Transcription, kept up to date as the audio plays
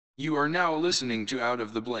You are now listening to Out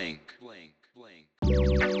of the Blank.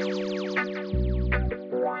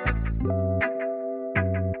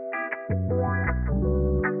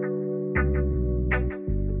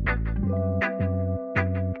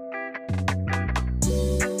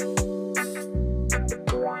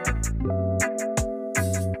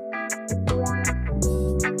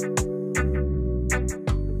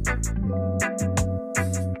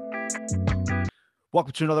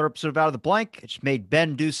 Welcome to another episode of Out of the Blank. It's made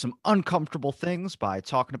Ben do some uncomfortable things by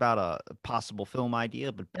talking about a possible film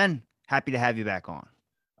idea. But Ben, happy to have you back on.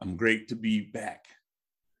 I'm great to be back.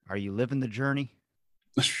 Are you living the journey?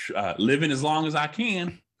 Living as long as I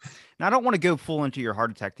can. Now, I don't want to go full into your heart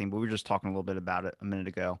attack thing, but we were just talking a little bit about it a minute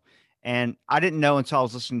ago. And I didn't know until I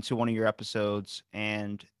was listening to one of your episodes,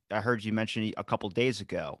 and I heard you mention it a couple days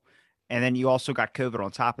ago. And then you also got COVID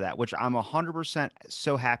on top of that, which I'm 100%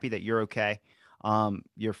 so happy that you're okay.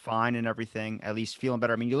 You're fine and everything, at least feeling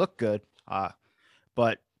better. I mean, you look good.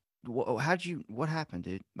 But what happened,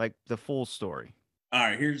 dude? Like the full story. All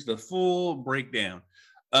right, here's the full breakdown.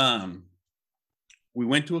 We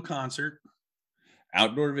went to a concert,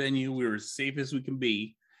 outdoor venue. We were as safe as we can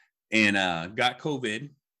be, and got COVID.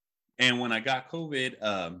 And when I got COVID,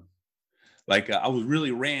 I was really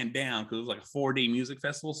ran down because it was like a 4-day music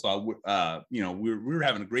festival. So we were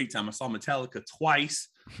having a great time. I saw Metallica twice.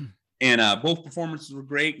 And both performances were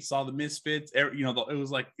great. Saw the Misfits. It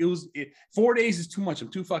was 4 days is too much. I'm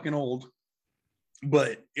too fucking old,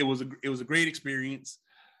 but it was a great experience.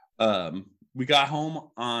 We got home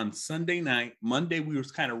on Sunday night. Monday we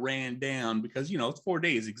was kind of ran down because it's 4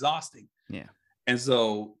 days, exhausting. Yeah. And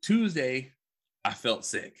so Tuesday I felt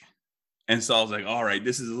sick, and so I was like, all right,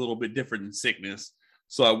 this is a little bit different than sickness.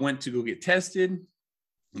 So I went to go get tested.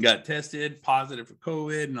 Got tested positive for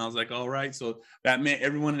COVID, and I was like, all right. So that meant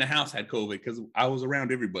everyone in the house had COVID because I was around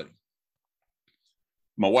everybody.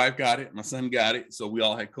 My wife got it, my son got it, so we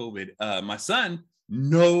all had COVID. My son,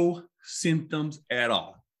 no symptoms at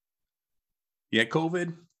all. He had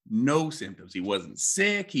COVID, no symptoms. He wasn't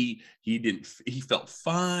sick. He felt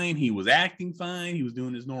fine. He was acting fine. He was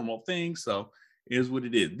doing his normal thing. So it is what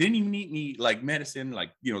it is. Didn't even need any like medicine, like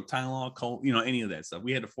Tylenol, cold, any of that stuff.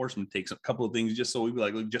 We had to force him to take a couple of things just so we'd be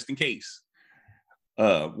like, just in case.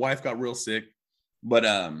 Wife got real sick, but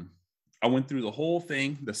I went through the whole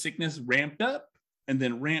thing. The sickness ramped up and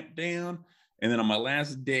then ramped down, and then on my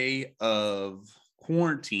last day of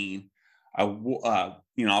quarantine, I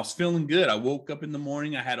was feeling good. I woke up in the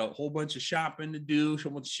morning. I had a whole bunch of shopping to do, so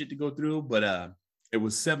much shit to go through, but it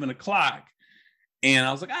was 7:00, and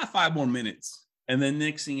I was like, 5 more minutes. And then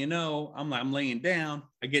next thing you know, I'm laying down.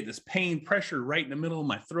 I get this pain pressure right in the middle of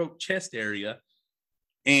my throat, chest area.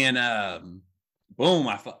 And boom,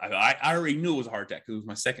 I already knew it was a heart attack because it was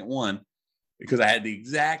my second one, because I had the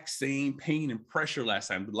exact same pain and pressure last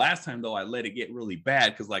time. But last time, though, I let it get really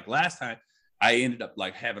bad because like last time, I ended up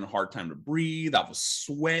like having a hard time to breathe. I was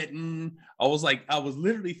sweating. I was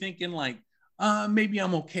literally thinking like, maybe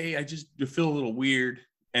I'm okay. I just feel a little weird.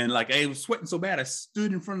 And like I was sweating so bad, I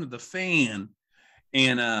stood in front of the fan.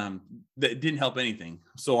 And that didn't help anything.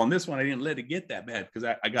 So on this one, I didn't let it get that bad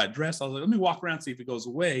because I got dressed. I was like, let me walk around, see if it goes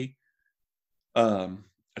away. I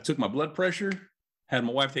took my blood pressure, had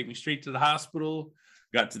my wife take me straight to the hospital,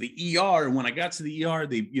 got to the ER. And when I got to the ER,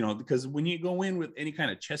 they, because when you go in with any kind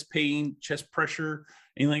of chest pain, chest pressure,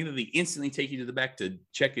 anything like that, they instantly take you to the back to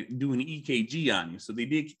check it, do an EKG on you. So they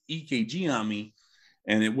did EKG on me.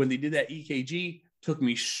 And then when they did that EKG, took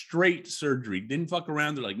me straight to surgery. Didn't fuck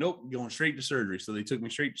around. They're like, nope, going straight to surgery. So they took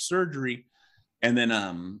me straight to surgery. And then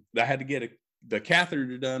I had to get the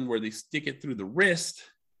catheter done where they stick it through the wrist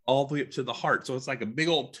all the way up to the heart. So it's like a big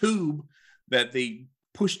old tube that they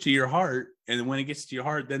push to your heart. And then when it gets to your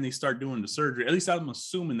heart, then they start doing the surgery. At least I'm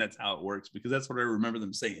assuming that's how it works because that's what I remember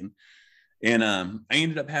them saying. And I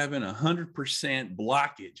ended up having 100%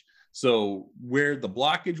 blockage. So where the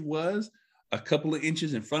blockage was, a couple of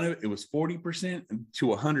inches in front of it, it was 40% to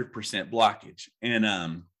 100% blockage.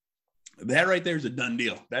 And that right there is a done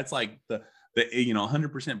deal. That's like the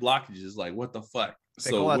 100% blockage is like, what the fuck?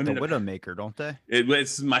 They call that the Widowmaker, don't they?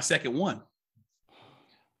 It's my second one.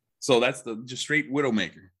 So that's the just straight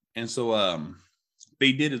Widowmaker. And so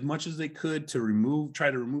they did as much as they could to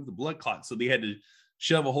try to remove the blood clot. So they had to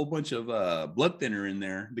shove a whole bunch of blood thinner in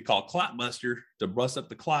there. They call clot buster to bust up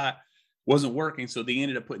the clot. Wasn't working, so they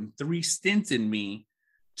ended up putting 3 stents in me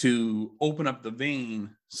to open up the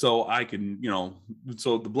vein so I can,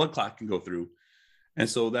 so the blood clot can go through. And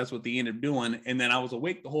so that's what they ended up doing. And then I was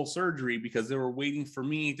awake the whole surgery because they were waiting for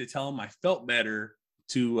me to tell them I felt better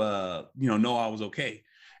to, know I was okay.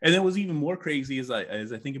 And it was even more crazy as I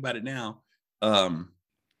think about it now.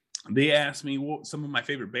 they asked me what some of my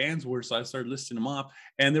favorite bands were, so I started listing them off,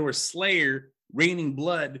 and there was Slayer, Raining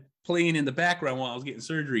Blood playing in the background while I was getting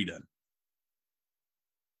surgery done.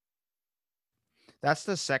 That's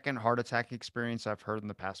the second heart attack experience I've heard in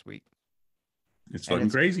the past week. It's And fucking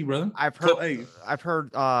it's crazy, brother. I've So, heard hey, I've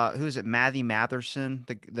heard who is it, Matthew Matherson,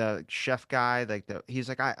 the chef guy, like he's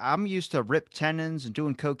like, I'm used to ripped tendons and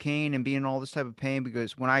doing cocaine and being in all this type of pain,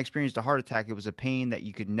 because when I experienced a heart attack, it was a pain that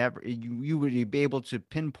you could never, you would be able to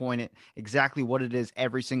pinpoint it exactly what it is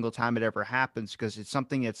every single time it ever happens, because it's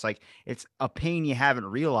something that's like, it's a pain you haven't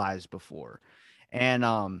realized before. And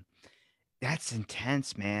that's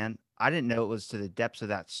intense, man. I didn't know it was to the depths of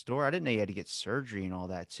that store. I didn't know you had to get surgery and all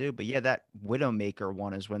that too. But yeah, that Widowmaker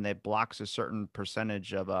one is when they blocks a certain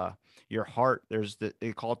percentage of your heart.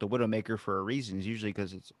 They call it the Widowmaker for a reason. It's usually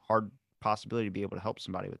because it's hard possibility to be able to help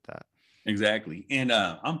somebody with that. exactly. And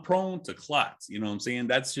I'm prone to clots. You know what I'm saying?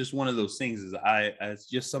 That's just one of those things. It's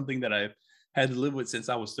just something that I've had to live with since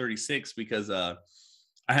I was 36, because I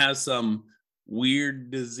have some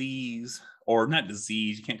weird disease, or not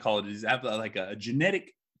disease. You can't call it a disease. I have like a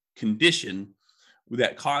genetic condition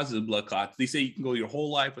that causes blood clots. They say you can go your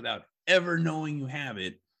whole life without ever knowing you have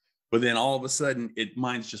it, but then all of a sudden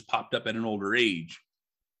mine's just popped up at an older age.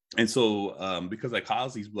 And so because I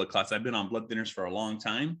cause these blood clots, I've been on blood thinners for a long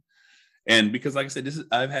time. And because, like I said,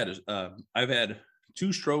 I've had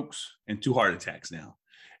 2 strokes and 2 heart attacks now,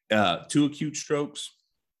 2 acute strokes.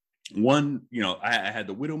 One, I had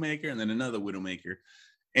the Widowmaker and then another Widowmaker.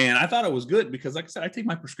 And I thought it was good because, like I said, I take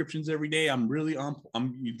my prescriptions every day. I'm really on.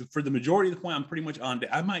 For the majority of the point, I'm pretty much on.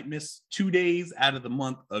 I might miss 2 days out of the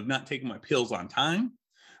month of not taking my pills on time,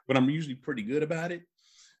 but I'm usually pretty good about it.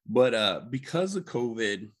 But because of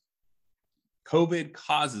COVID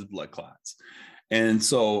causes blood clots, and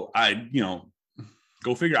so I,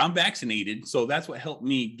 go figure. I'm vaccinated, so that's what helped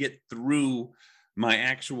me get through my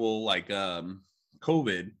actual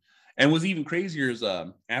COVID. And what's even crazier is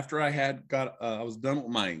after I was done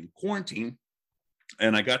with my quarantine,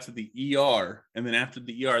 and I got to the ER, and then after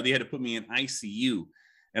the ER, they had to put me in ICU,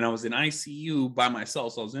 and I was in ICU by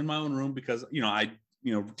myself. So I was in my own room because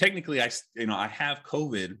technically I have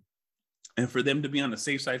COVID, and for them to be on the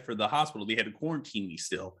safe side for the hospital, they had to quarantine me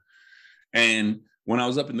still. And when I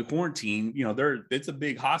was up in the quarantine, it's a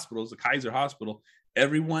big hospital, it's a Kaiser hospital.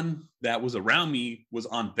 Everyone that was around me was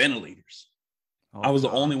on ventilators. Oh, I was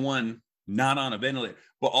God. the only one not on a ventilator,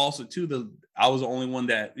 but also too I was the only one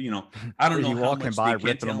that I don't Were know you how walking much by they can't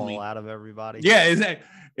ripping tell them all me. out of everybody? Yeah, exactly.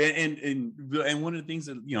 And one of the things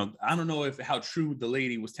that I don't know how true the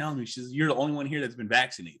lady was telling me. She says, "You're the only one here that's been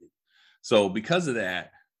vaccinated." So because of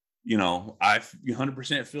that, I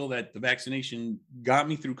 100% feel that the vaccination got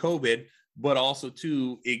me through COVID. But also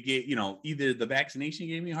too, it gave either the vaccination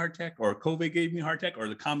gave me a heart attack, or COVID gave me a heart attack, or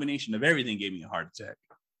the combination of everything gave me a heart attack.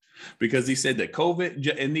 Because he said that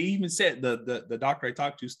COVID, and they even said the doctor I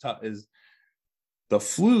talked to is the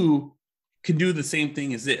flu can do the same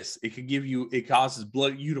thing as this. It causes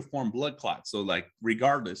uniform blood clots. So like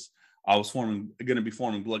regardless, I was going to be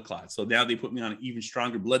forming blood clots. So now they put me on an even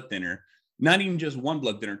stronger blood thinner, not even just one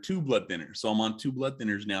blood thinner, 2 blood thinners. So I'm on 2 blood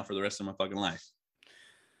thinners now for the rest of my fucking life.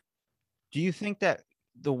 Do you think that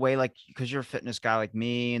the way, like, because you're a fitness guy like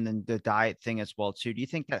me, and then the diet thing as well too, do you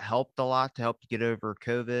think that helped a lot to help you get over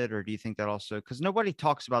COVID? Or do you think that also, because nobody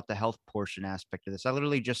talks about the health portion aspect of this. I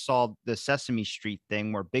literally just saw the Sesame Street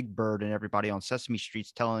thing where Big Bird and everybody on Sesame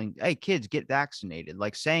Street's telling, hey, kids, get vaccinated,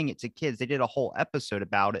 like saying it to kids. They did a whole episode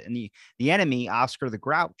about it. And the enemy, Oscar the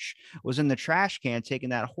Grouch, was in the trash can taking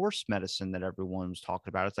that horse medicine that everyone was talking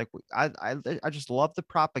about. It's like, I just love the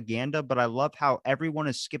propaganda, but I love how everyone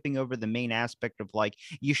is skipping over the main aspect of, like,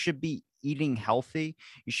 you should be eating healthy.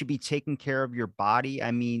 You should be taking care of your body. I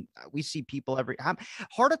mean, we see people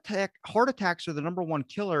heart attacks are the number 1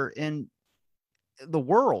 killer in the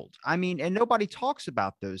world. I mean, and nobody talks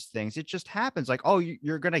about those things. It just happens. Like, oh,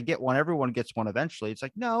 you're going to get one. Everyone gets one eventually. It's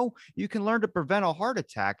like, no, you can learn to prevent a heart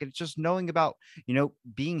attack. It's just knowing about,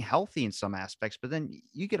 being healthy in some aspects, but then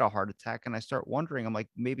you get a heart attack. And I start wondering, I'm like,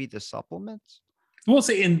 maybe the supplements. Well,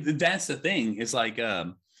 see, and that's the thing. It's like,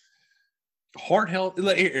 heart health.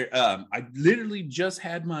 I literally just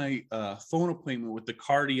had my phone appointment with the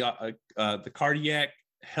cardiac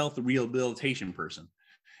health rehabilitation person,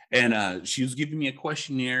 and she was giving me a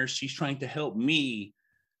questionnaire. She's trying to help me,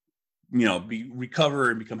 recover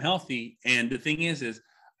and become healthy. And the thing is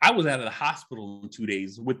I was out of the hospital in 2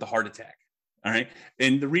 days with the heart attack. All right,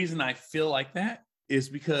 and the reason I feel like that is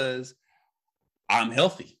because I'm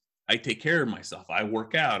healthy. I take care of myself. I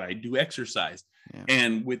work out. I do exercise. Yeah.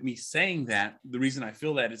 And with me saying that, the reason I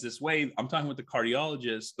feel that is this way. I'm talking with the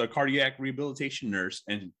cardiologist, the cardiac rehabilitation nurse,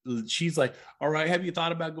 and she's like, all right, have you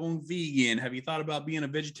thought about going vegan? Have you thought about being a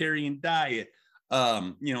vegetarian diet?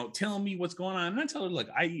 Tell me what's going on. And I tell her, look,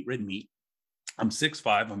 I eat red meat. I'm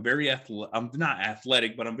 6'5". I'm very athletic. I'm not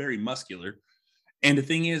athletic, but I'm very muscular. And the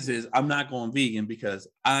thing is I'm not going vegan because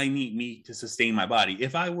I need meat to sustain my body.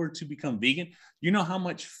 If I were to become vegan, you know how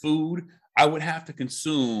much food I would have to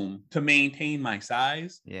consume to maintain my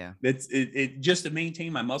size? Yeah. That's it just to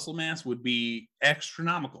maintain my muscle mass would be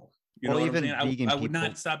astronomical. You know Well, what I'm even saying? vegan I would people-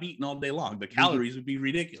 not stop eating all day long. The calories would be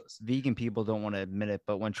ridiculous. Vegan people don't want to admit it,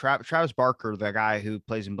 but when Travis Barker, the guy who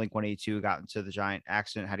plays in Blink 182, got into the giant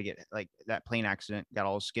accident, had to get like that plane accident, got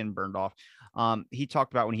all his skin burned off. He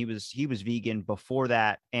talked about when he was vegan before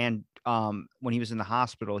that, and when he was in the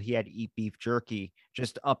hospital, he had to eat beef jerky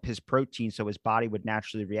just to up his protein so his body would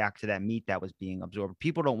naturally react to that meat that was being absorbed.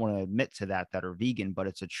 People don't want to admit to that are vegan, but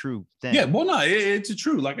it's a true thing. Yeah, well, no, it's a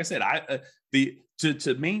true. Like I said,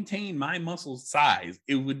 to maintain my muscle size,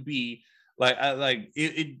 it would be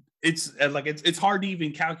it's hard to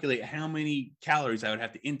even calculate how many calories I would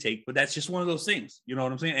have to intake, but that's just one of those things. You know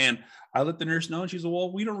what I'm saying? And I let the nurse know, and she said,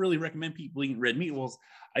 well, we don't really recommend people eating red meat. Well,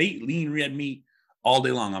 I eat lean red meat all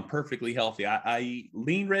day long. I'm perfectly healthy. I eat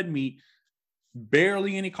lean red meat,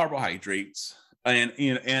 barely any carbohydrates, and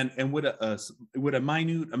with a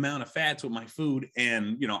minute amount of fats with my food,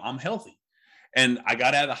 and I'm healthy. And I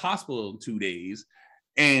got out of the hospital in 2 days,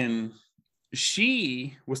 and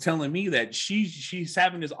she was telling me that she's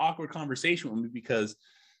having this awkward conversation with me because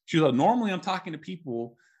she's like, normally I'm talking to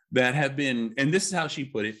people that have been, and this is how she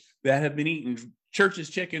put it, that have been eating Church's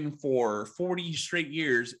chicken for 40 straight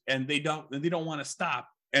years, and they don't want to stop.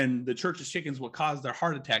 And the Church's chicken is what caused their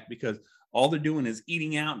heart attack, because all they're doing is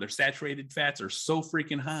eating out. Their saturated fats are so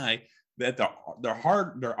freaking high that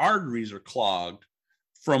their arteries are clogged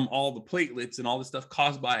from all the platelets and all the stuff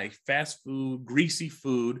caused by fast food, greasy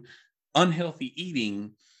food, unhealthy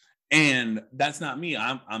eating. And that's not me.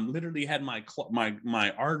 I'm literally had my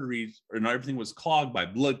arteries and everything was clogged by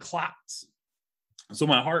blood clots. So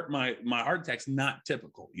my heart attack's not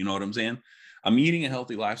typical. You know what I'm saying? I'm eating a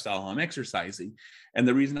healthy lifestyle. I'm exercising. And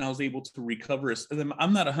the reason I was able to recover is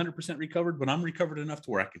I'm not 100% recovered, but I'm recovered enough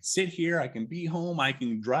to where I can sit here, I can be home, I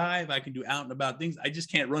can drive, I can do out and about things. I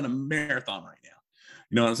just can't run a marathon right now.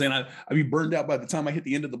 You know what I'm saying? I'd be burned out by the time I hit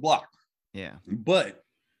the end of the block. Yeah. But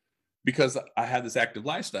because I have this active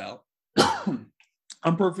lifestyle,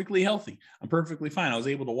 I'm perfectly healthy. I'm perfectly fine. I was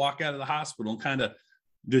able to walk out of the hospital and kind of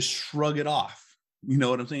just shrug it off. You know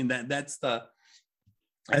what I'm saying? That's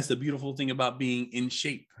the beautiful thing about being in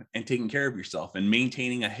shape and taking care of yourself and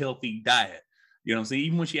maintaining a healthy diet. You know what I'm saying?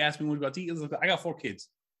 Even when she asked me what about to eat, I got 4 kids.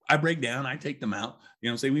 I break down, I take them out. You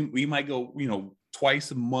know what I'm saying? We might go,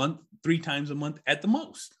 twice a month, 3 times a month at the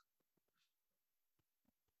most.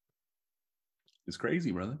 It's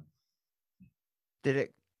crazy, brother. Did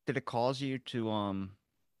it cause you to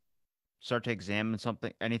start to examine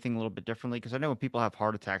anything a little bit differently? Because I know when people have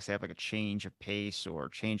heart attacks, they have like a change of pace or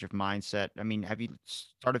change of mindset. I mean, have you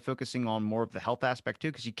started focusing on more of the health aspect too?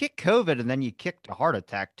 Because you kicked COVID and then you kicked a heart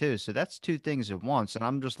attack too. So that's 2 things at once. And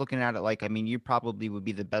I'm just looking at it like, I mean, you probably would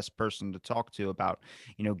be the best person to talk to about,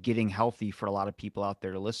 getting healthy for a lot of people out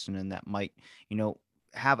there listening that might,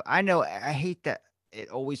 I hate that it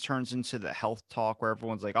always turns into the health talk where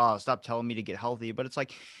everyone's like, oh, stop telling me to get healthy. But it's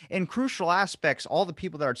like in crucial aspects, all the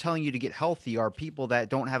people that are telling you to get healthy are people that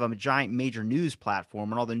don't have a giant major news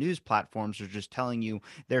platform. And all the news platforms are just telling you,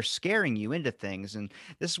 they're scaring you into things. And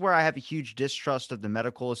this is where I have a huge distrust of the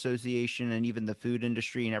medical association and even the food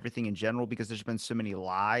industry and everything in general, because there's been so many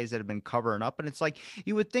lies that have been covering up. And it's like,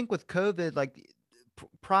 you would think with COVID, like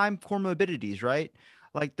prime comorbidities, right?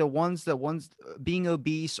 Like the ones being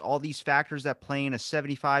obese, all these factors that play in. A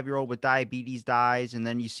 75-year-old with diabetes dies, and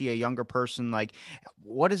then you see a younger person, like,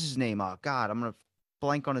 what is his name? Oh God, I'm gonna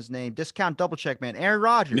blank on his name. Discount double check, man. Aaron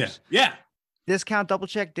Rodgers. Yeah. Discount double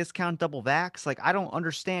check, discount double vax. Like, I don't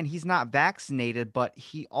understand. He's not vaccinated, but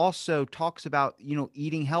he also talks about,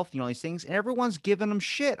 eating healthy and all these things, and everyone's giving him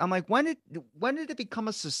shit. I'm like, when did it become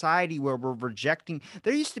a society where we're rejecting?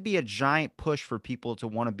 There used to be a giant push for people to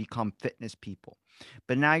want to become fitness people.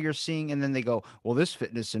 But now you're seeing, and then they go, well, this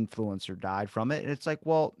fitness influencer died from it. And it's like,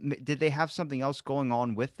 well, did they have something else going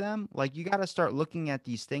on with them? Like, you got to start looking at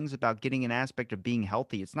these things about getting an aspect of being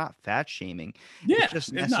healthy. It's not fat shaming. Yeah, it's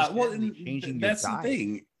just it's not. Well, changing that's your the diet.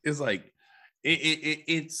 thing. Is like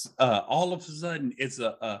it's all of a sudden it's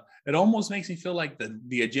it almost makes me feel like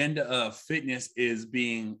the agenda of fitness is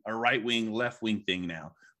being a right wing, left wing thing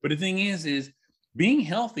now. But the thing is being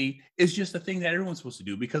healthy is just a thing that everyone's supposed to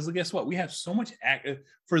do, because guess what? We have so much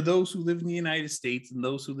for those who live in the United States and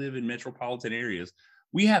those who live in metropolitan areas,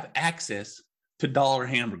 we have access to dollar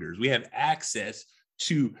hamburgers. We have access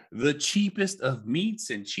to the cheapest of meats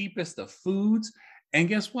and cheapest of foods. And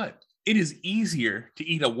guess what? It is easier to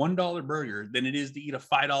eat a $1 burger than it is to eat a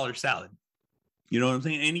 $5 salad. You know what I'm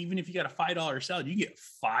saying? And even if you got a $5 salad, you get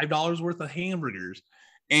 $5 worth of hamburgers.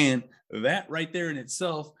 And that right there in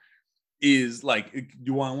itself is like,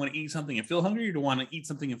 do I want to eat something and feel hungry, or do I want to eat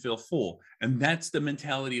something and feel full? And that's the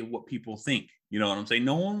mentality of what people think. You know what I'm saying?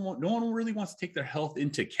 No one really wants to take their health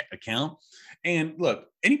into account. And look,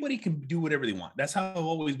 anybody can do whatever they want. That's how I've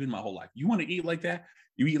always been my whole life. You want to eat like that,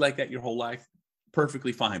 you eat like that your whole life,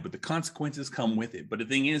 perfectly fine. But the consequences come with it. But the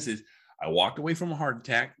thing is I walked away from a heart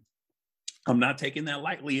attack. I'm not taking that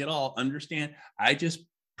lightly at all. Understand? I just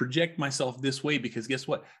project myself this way because guess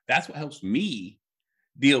what? That's what helps me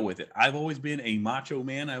deal with it. I've always been a macho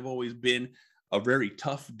man. I've always been a very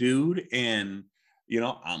tough dude. And,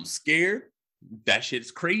 I'm scared. That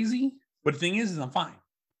shit's crazy. But the thing is I'm fine.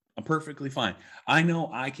 I'm perfectly fine. I know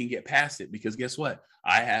I can get past it because guess what?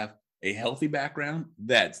 I have a healthy background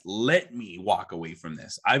that's let me walk away from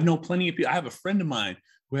this. I've known plenty of people. I have a friend of mine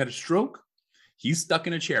who had a stroke. He's stuck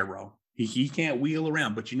in a chair, bro. He can't wheel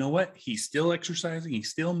around. But you know what? He's still exercising.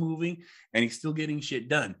 He's still moving. And he's still getting shit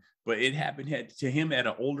done. But it happened to him at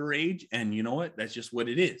an older age. And you know what? That's just what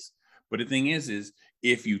it is. But the thing is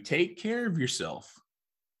if you take care of yourself,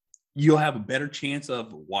 you'll have a better chance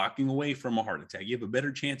of walking away from a heart attack. You have a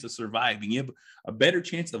better chance of surviving. You have a better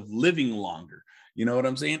chance of living longer. You know what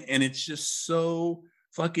I'm saying? And it's just so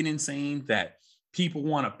fucking insane that people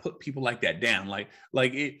want to put people like that down.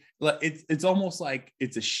 It's almost like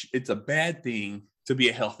it's a bad thing to be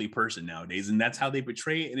a healthy person nowadays. And that's how they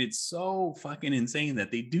portray it. And it's so fucking insane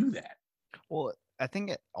that they do that. Well, I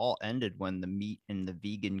think it all ended when the meat and the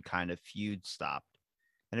vegan kind of feud stopped.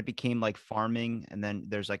 And it became like farming, and then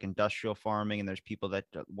there's like industrial farming, and there's people that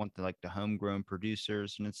want the homegrown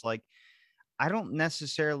producers. And it's like, I don't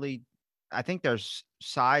necessarily, I think there's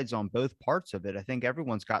sides on both parts of it. I think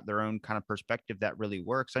everyone's got their own kind of perspective that really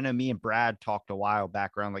works. I know me and Brad talked a while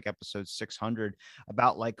back around like episode 600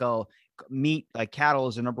 about meat, like cattle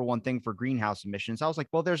is the number one thing for greenhouse emissions. I was like,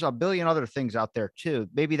 well, there's a billion other things out there too.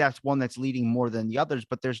 Maybe that's one that's leading more than the others,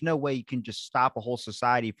 but there's no way you can just stop a whole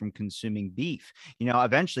society from consuming beef.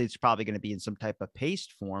 Eventually it's probably going to be in some type of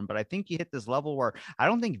paste form, but I think you hit this level where I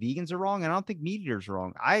don't think vegans are wrong. And I don't think meat eaters are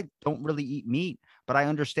wrong. I don't really eat meat, but I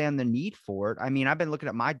understand the need for it. I mean, I've been looking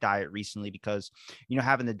at my diet recently because,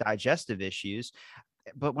 having the digestive issues,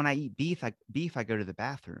 but when I eat beef, I go to the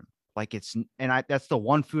bathroom. That's the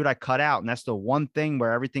one food I cut out. And that's the one thing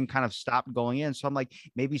where everything kind of stopped going in. So I'm like,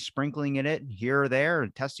 maybe sprinkling in it here or there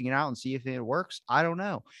and testing it out and see if it works. I don't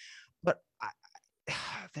know. But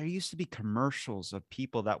there used to be commercials of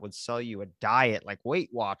people that would sell you a diet like Weight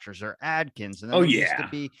Watchers or Atkins. And then there used to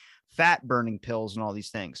be fat burning pills and all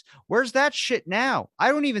these things. Where's that shit now?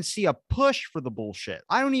 I don't even see a push for the bullshit.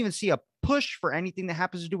 I don't even see a push for anything that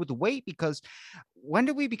happens to do with the weight, because when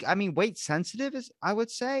did we weight sensitive is, I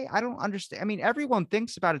would say, I don't understand. I mean, everyone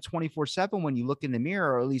thinks about it 24/7 when you look in the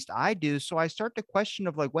mirror, or at least I do. So I start to question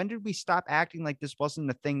of when did we stop acting like this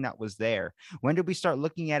wasn't a thing that was there? When did we start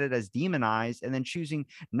looking at it as demonized and then choosing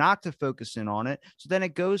not to focus in on it? So then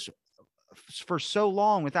it goes for so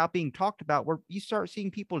long without being talked about, where you start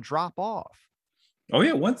seeing people drop off. Oh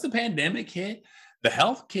yeah. Once the pandemic hit, the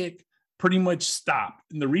health kick pretty much stopped.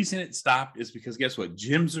 And the reason it stopped is because guess what?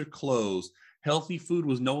 Gyms are closed. Healthy food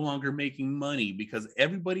was no longer making money because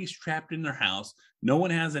everybody's trapped in their house. No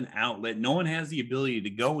one has an outlet. No one has the ability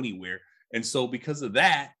to go anywhere. And so because of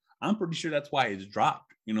that, I'm pretty sure that's why it's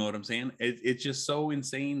dropped. You know what I'm saying? It's just so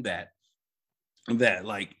insane that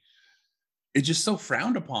it's just so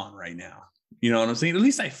frowned upon right now. You know what I'm saying? At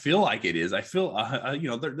least I feel like it is. I feel,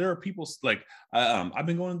 there are people I've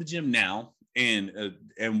been going to the gym now. And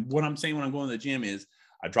what I'm saying when I'm going to the gym is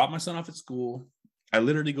I drop my son off at school. I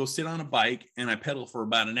literally go sit on a bike and I pedal for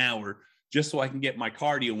about an hour just so I can get my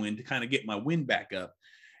cardio in to kind of get my wind back up.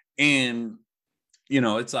 And,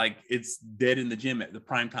 it's like it's dead in the gym at the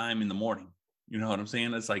prime time in the morning. You know what I'm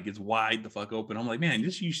saying? It's like it's wide the fuck open. I'm like, man,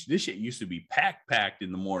 this shit used to be packed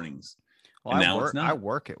in the mornings. Well, I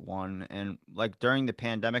work at one, and during the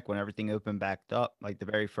pandemic when everything opened back up, like the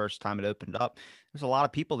very first time it opened up, there's a lot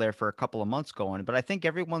of people there for a couple of months going. But I think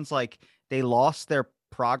everyone's they lost their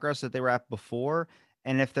progress that they were at before.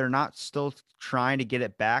 And if they're not still trying to get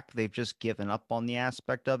it back, they've just given up on the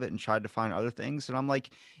aspect of it and tried to find other things. And I'm like,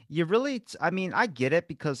 I get it,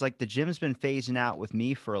 because the gym's been phasing out with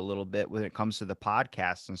me for a little bit when it comes to the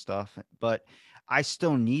podcast and stuff. But I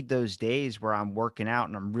still need those days where I'm working out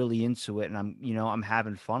and I'm really into it and I'm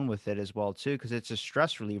having fun with it as well too, because it's a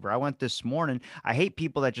stress reliever. I went this morning. I hate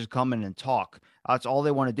people that just come in and talk. That's all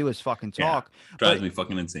they want to do is fucking Yeah, talk. drives But me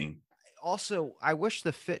fucking insane. also, I wish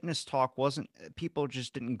the fitness talk wasn't people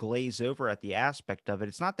just didn't glaze over at the aspect of it.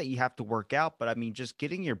 It's not that you have to work out, but I mean, just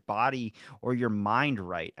getting your body or your mind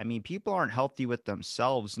right. I mean, people aren't healthy with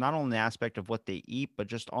themselves, not on the aspect of what they eat, but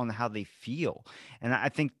just on how they feel. And I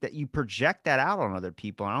think that you project that out on other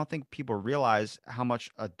people. And I don't think people realize how much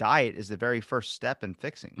a diet is the very first step in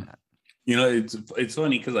fixing that. You know, it's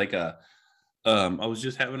funny because like I was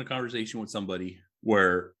just having a conversation with somebody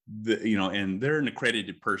where and they're an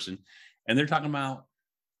accredited person, and they're talking about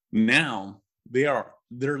now they're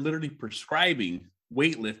literally prescribing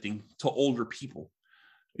weightlifting to older people.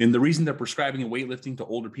 And the reason they're prescribing weightlifting to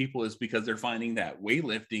older people is because they're finding that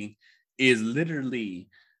weightlifting is literally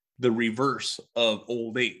the reverse of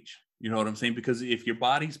old age. You know what I'm saying? Because if your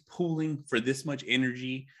body's pulling for this much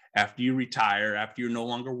energy after you retire, after you're no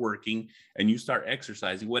longer working, and you start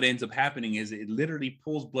exercising, what ends up happening is it literally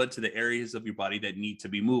pulls blood to the areas of your body that need to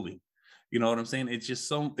be moving. You know what I'm saying? It's just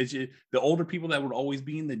the older people that would always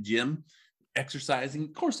be in the gym exercising.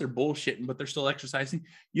 Of course, they're bullshitting, but they're still exercising.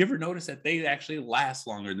 You ever notice that they actually last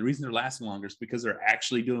longer? And the reason they're lasting longer is because they're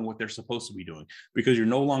actually doing what they're supposed to be doing. Because you're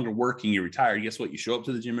no longer working, you're retired. Guess what? You show up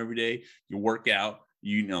to the gym every day, you work out.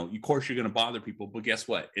 Of course, you're going to bother people, but guess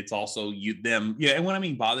what? It's also them. Yeah. And when I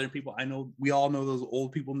mean bothering people, I know we all know those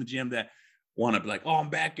old people in the gym that want to be like, oh, I'm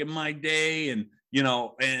back in my day. And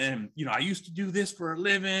I used to do this for a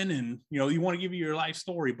living. And, you want to give you your life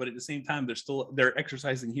story, but at the same time, they're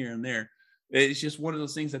exercising here and there. It's just one of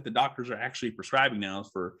those things that the doctors are actually prescribing now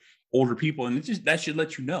for older people. And that should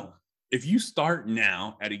let you know, if you start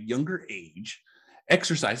now at a younger age,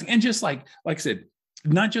 exercising, and just like I said,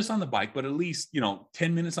 not just on the bike, but at least,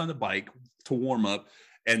 10 minutes on the bike to warm up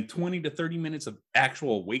and 20 to 30 minutes of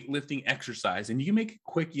actual weightlifting exercise. And you can make it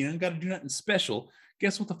quick. You don't got to do nothing special.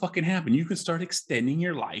 Guess what the fucking happened? You can start extending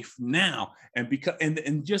your life now. And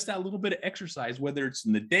and just that little bit of exercise, whether it's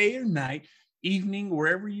in the day or night, evening,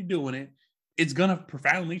 wherever you're doing it, it's going to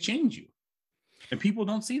profoundly change you. And people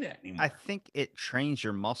don't see that anymore. I think it trains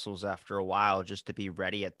your muscles after a while just to be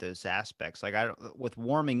ready at those aspects. Like with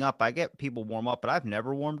warming up, I get people warm up, but I've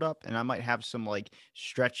never warmed up, and I might have some like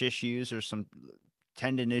stretch issues or some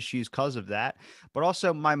tendon issues because of that. But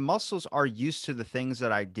also my muscles are used to the things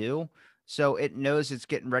that I do. So it knows it's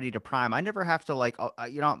getting ready to prime. I never have to like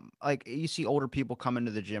you see older people come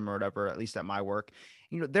into the gym or whatever, at least at my work,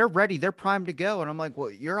 they're ready, they're primed to go. And I'm like,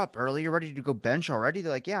 well, you're up early, you're ready to go bench already.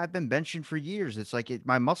 They're like, yeah, I've been benching for years. It's like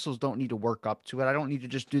my muscles don't need to work up to it. I don't need to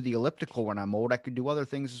just do the elliptical when I'm old. I could do other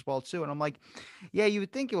things as well too. And I'm like, yeah, you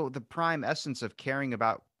would think the prime essence of caring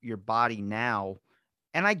about your body now,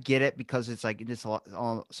 and I get it because it's like it's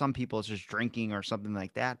some people it's just drinking or something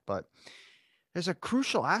like that, but there's a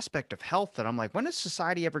crucial aspect of health that I'm like, when is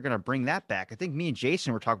society ever going to bring that back? I think me and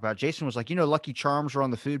Jason were talking about. Jason was like, Lucky Charms are on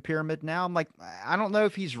the food pyramid now. I'm like, I don't know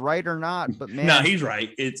if he's right or not, but man, no, he's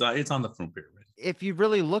right. It's on the food pyramid. If you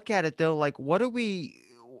really look at it though, like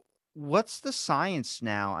what's the science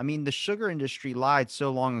now? I mean, the sugar industry lied so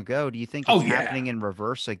long ago. Do you think it's happening in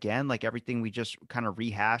reverse again? Like everything we just kind of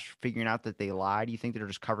rehash, figuring out that they lied. Do you think they're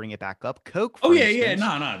just covering it back up? Coke, for instance.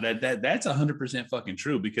 No, that's 100% fucking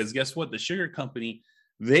true. Because guess what? The sugar company,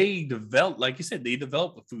 they developed, like you said, they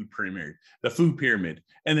developed the food pyramid,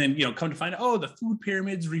 and then come to find out, oh, the food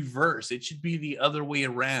pyramid's reverse. It should be the other way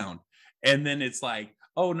around. And then it's like,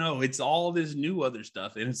 oh no, it's all this new other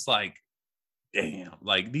stuff, and it's like, damn,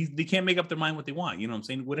 like they can't make up their mind what they want. You know what I'm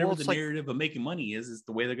saying? Whatever the narrative of making money is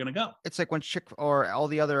the way they're gonna go. It's like when or all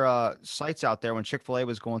the other sites out there, when Chick-fil-A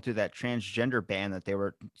was going through that transgender ban that they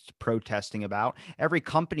were protesting about, every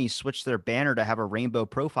company switched their banner to have a rainbow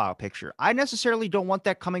profile picture. I necessarily don't want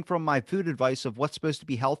that coming from my food advice of what's supposed to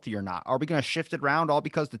be healthy or not. Are we going to shift it around all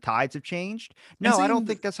because the tides have changed? No, I don't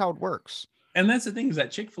think that's how it works. And that's the thing, is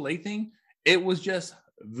that Chick-fil-A thing, it was just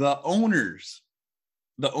the owners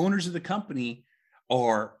of the company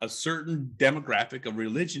are a certain demographic of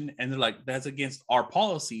religion, and they're like, that's against our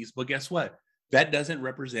policies, but guess what, that doesn't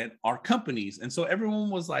represent our companies. And so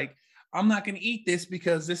everyone was like, I'm not going to eat this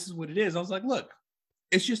because this is what it is. I was like, look,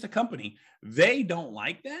 it's just a company. They don't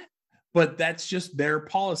like that, but that's just their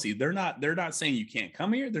policy. They're not saying you can't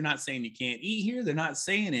come here, they're not saying you can't eat here, they're not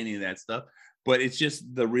saying any of that stuff, but it's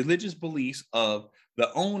just the religious beliefs of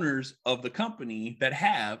the owners of the company that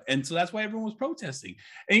have. And so that's why everyone was protesting.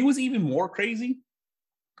 And it was even more crazy.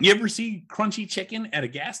 You ever see crunchy chicken at a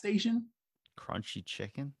gas station? Crunchy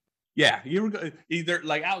chicken? Yeah. You ever go, either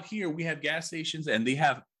like out here, we have gas stations and they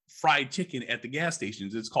have fried chicken at the gas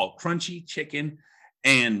stations. It's called Crunchy Chicken,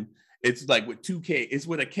 and it's like with 2K. It's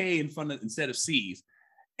with a K in front of instead of C's.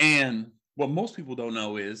 And what most people don't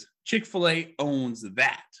know is Chick-fil-A owns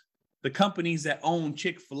that. The companies that own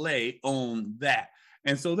Chick-fil-A own that.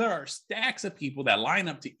 And so there are stacks of people that line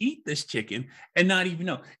up to eat this chicken and not even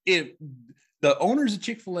know. If the owners of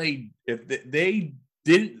Chick-fil-A, if they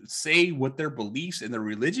didn't say what their beliefs and their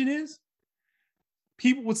religion is,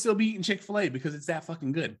 people would still be eating Chick-fil-A because it's that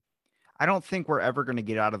fucking good. I don't think we're ever going to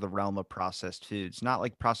get out of the realm of processed foods. Not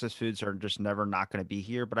like processed foods are just never not going to be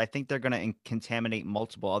here, but I think they're going to contaminate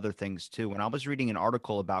multiple other things too. When I was reading an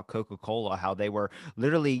article about Coca-Cola, how they were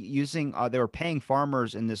literally using, they were paying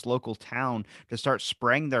farmers in this local town to start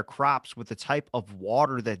spraying their crops with the type of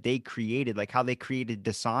water that they created, like how they created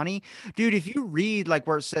Dasani. Dude, if you read like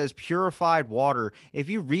where it says purified water, if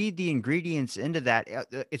you read the ingredients into that,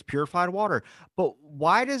 it's purified water. But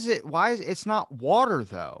why is it's not water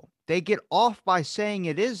though? They get off by saying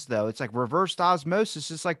it is, though. It's like reversed osmosis.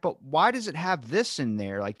 It's like, but why does it have this in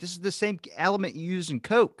there? Like, this is the same element you use in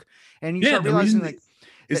Coke. And you start realizing, like,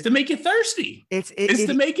 it's to make you thirsty. It's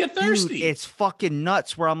to make you thirsty. Dude, it's fucking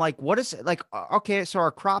nuts. Where I'm like, what is it? Like, okay, so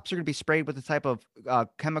our crops are going to be sprayed with the type of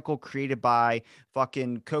chemical created by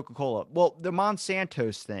fucking Coca-Cola. Well, the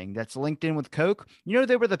Monsanto's thing that's linked in with Coke, you know,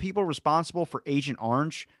 they were the people responsible for Agent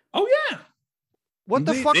Orange. Oh, yeah. What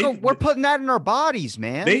the fuck? We're putting that in our bodies,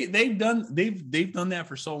 man. They've done that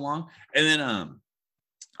for so long. And then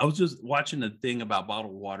I was just watching a thing about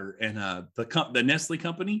bottled water, and the Nestle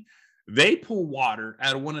company, they pull water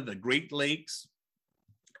out of one of the Great Lakes,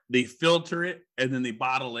 they filter it, and then they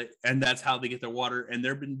bottle it, and that's how they get their water. And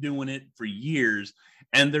they've been doing it for years,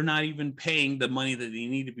 and they're not even paying the money that they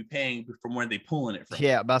need to be paying from where they're pulling it from.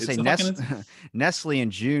 Yeah, about to say Nestle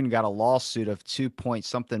in June got a lawsuit of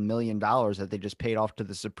 $2 million that they just paid off to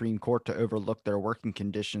the Supreme Court to overlook their working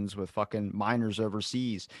conditions with fucking miners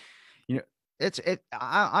overseas. You know,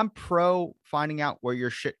 I'm pro finding out where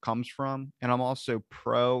your shit comes from, and I'm also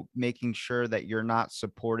pro making sure that you're not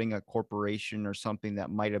supporting a corporation or something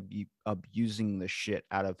that might be abusing the shit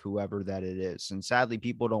out of whoever that it is. And sadly,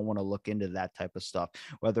 people don't want to look into that type of stuff,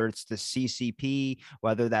 whether it's the CCP,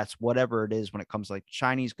 whether that's whatever it is when it comes to like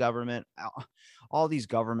Chinese government, all these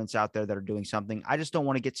governments out there that are doing something. I just don't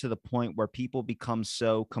want to get to the point where people become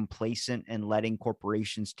so complacent and letting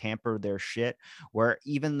corporations tamper their shit, where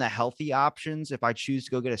even the healthy options, if I choose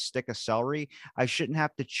to go get a stick of celery, I shouldn't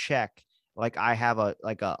have to check like I have a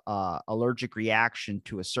allergic reaction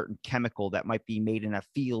to a certain chemical that might be made in a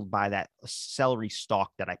field by that celery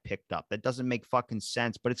stalk that I picked up. That doesn't make fucking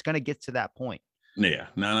sense, but it's going to get to that point. Yeah,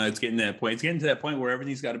 no, it's getting to that point. It's getting to that point where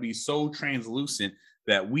everything's got to be so translucent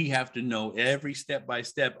that we have to know every step by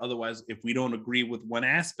step. Otherwise, if we don't agree with one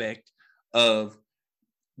aspect of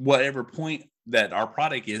whatever point that our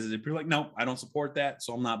product is, if you're like, no, I don't support that,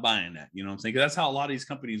 so I'm not buying that. You know what I'm saying? Because that's how a lot of these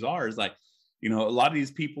companies are. Is like, you know, a lot of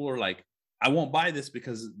these people are like, I won't buy this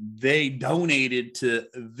because they donated to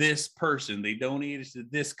this person, they donated to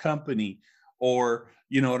this company, or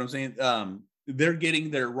you know what I'm saying? They're getting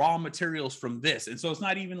their raw materials from this. And so it's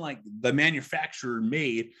not even like the manufacturer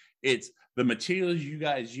made, it's the materials you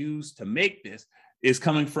guys use to make this is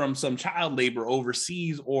coming from some child labor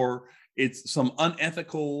overseas, or it's some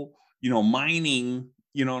unethical, you know, mining,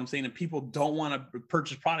 you know what I'm saying? And people don't want to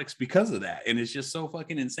purchase products because of that. And it's just so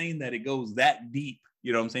fucking insane that it goes that deep.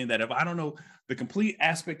 You know what I'm saying? That if I don't know the complete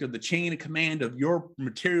aspect of the chain of command of your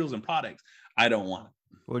materials and products, I don't want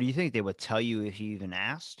it. What do you think they would tell you if you even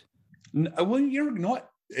asked? Well, you know what?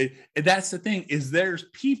 That's the thing, is there's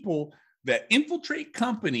people that infiltrate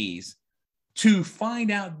companies to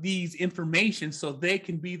find out these information so they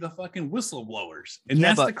can be the fucking whistleblowers. And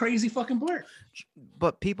that's the crazy fucking part.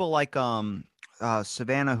 But people like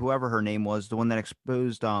Savannah, whoever her name was, the one that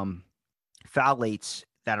exposed phthalates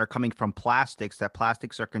that are coming from plastics, that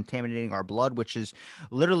plastics are contaminating our blood, which is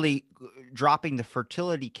literally dropping the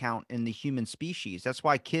fertility count in the human species. That's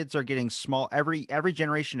why kids are getting small. Every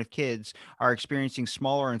generation of kids are experiencing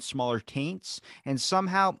smaller and smaller taints, and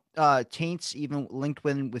somehow taints even linked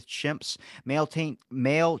with chimps. Male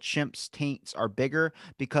chimps taints are bigger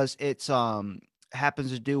because it's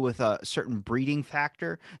happens to do with a certain breeding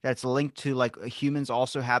factor that's linked to, like, humans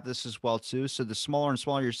also have this as well too. So the smaller and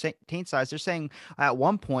smaller your taint size, they're saying at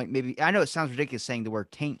one point, maybe, I know it sounds ridiculous saying the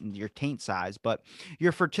word taint and your taint size, but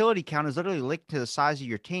your fertility count is literally linked to the size of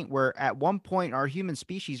your taint, where at one point our human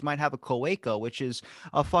species might have a cloaca, which is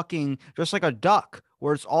a fucking just like a duck,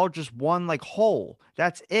 where it's all just one like hole.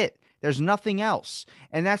 That's it. There's nothing else.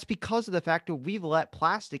 And that's because of the fact that we've let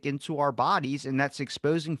plastic into our bodies, and that's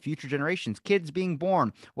exposing future generations. Kids being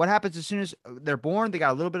born. What happens as soon as they're born? They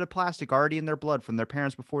got a little bit of plastic already in their blood from their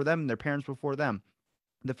parents before them and their parents before them.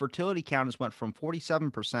 The fertility count has went from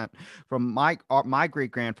 47% from my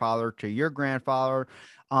great grandfather to your grandfather,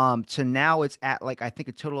 to now it's at like I think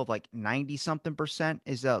a total of like 90 something percent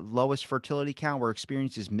is the lowest fertility count where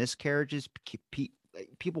experiences miscarriages.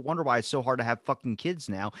 People wonder why it's so hard to have fucking kids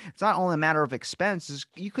now. It's not only a matter of expenses.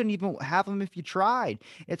 You couldn't even have them if you tried.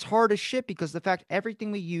 It's hard as shit because the fact everything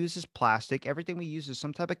we use is plastic. Everything we use is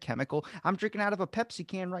some type of chemical. I'm drinking out of a Pepsi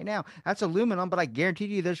can right now. That's aluminum, but I guarantee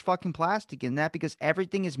you there's fucking plastic in that because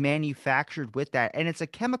everything is manufactured with that. And it's a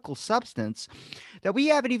chemical substance that we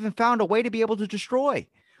haven't even found a way to be able to destroy.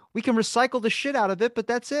 We can recycle the shit out of it, but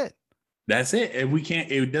that's it. That's it. And we can't,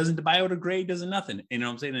 it doesn't biodegrade, doesn't nothing. You know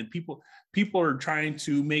what I'm saying? And people are trying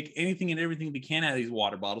to make anything and everything they can out of these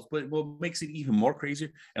water bottles. But what makes it even more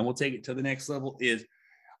crazier, and we'll take it to the next level, is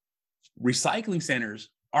recycling centers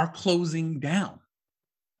are closing down.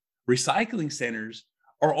 Recycling centers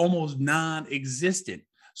are almost non-existent.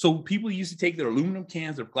 So people used to take their aluminum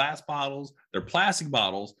cans, their glass bottles, their plastic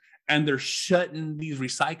bottles, and they're shutting these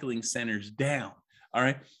recycling centers down. All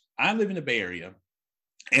right. I live in the Bay Area.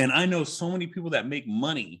 And I know so many people that make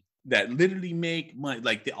money, that literally make money.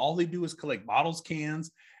 Like all they do is collect bottles,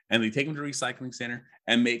 cans, and they take them to a recycling center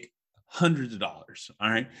and make hundreds of dollars. All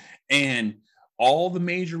right. And all the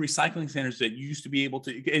major recycling centers that you used to be able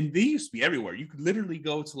to, and they used to be everywhere. You could literally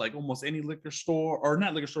go to like almost any liquor store, or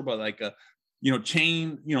not liquor store, but like a,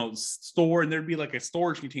 chain, store. And there'd be like a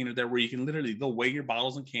storage container there where you can literally, they'll weigh your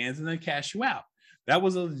bottles and cans and then cash you out. That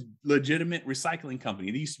was a legitimate recycling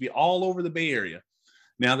company. They used to be all over the Bay Area.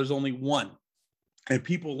 Now there's only one, and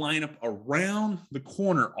people line up around the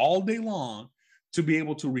corner all day long to be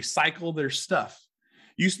able to recycle their stuff.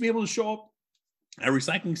 You used to be able to show up at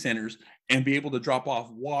recycling centers and be able to drop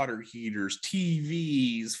off water heaters,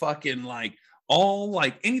 TVs, fucking like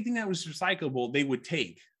anything that was recyclable, they would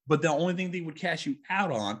take. But the only thing they would cash you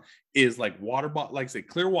out on is like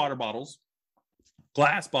clear water bottles,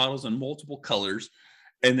 glass bottles in multiple colors,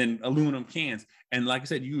 and then aluminum cans. And like I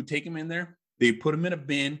said, you would take them in there. They put them in a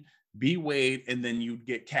bin, be weighed, and then you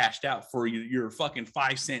get cashed out for your fucking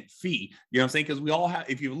 5-cent fee. You know what I'm saying? Because we all have,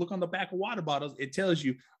 if you look on the back of water bottles, it tells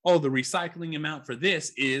you, oh, the recycling amount for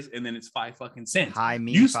this is, and then it's 5 fucking cents. High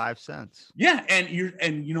mean 5 cents. Yeah. And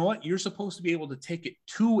you know what? You're supposed to be able to take it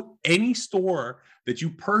to any store that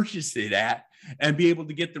you purchased it at and be able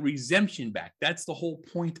to get the redemption back. That's the whole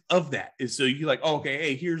point of that, is so you're like, oh, okay,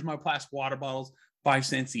 hey, here's my plastic water bottles, 5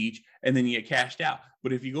 cents each, and then you get cashed out.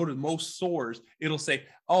 But if you go to most stores, it'll say,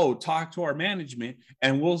 oh, talk to our management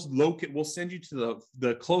and we'll send you to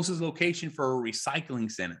the closest location for a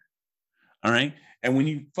recycling center. All right. And when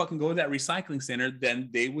you fucking go to that recycling center, then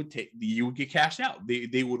you would get cashed out.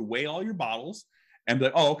 They would weigh all your bottles and be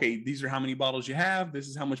like, oh, okay, these are how many bottles you have. This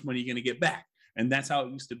is how much money you're going to get back. And that's how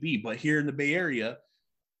it used to be. But here in the Bay Area,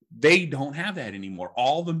 they don't have that anymore.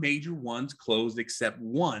 All the major ones closed except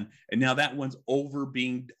one. And now that one's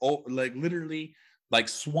literally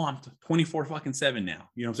swamped 24/7 now.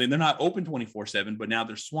 You know what I'm saying? They're not open 24/7, but now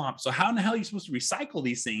they're swamped. So how in the hell are you supposed to recycle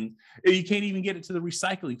these things if you can't even get it to the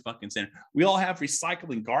recycling fucking center? We all have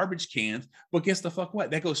recycling garbage cans, but guess the fuck what?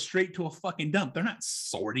 That goes straight to a fucking dump. They're not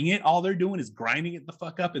sorting it. All they're doing is grinding it the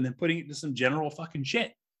fuck up and then putting it to some general fucking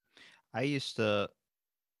shit. I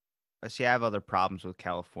have other problems with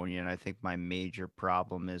California, and I think my major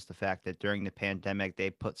problem is the fact that during the pandemic, they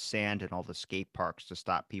put sand in all the skate parks to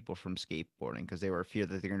stop people from skateboarding because they were afraid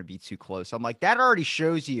that they're going to be too close. I'm like, that already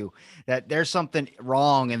shows you that there's something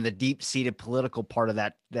wrong in the deep-seated political part of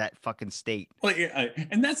that fucking state. Well, yeah,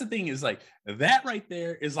 and that's the thing, is like that right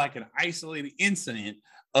there is like an isolated incident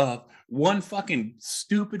of one fucking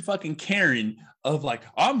stupid fucking Karen of like,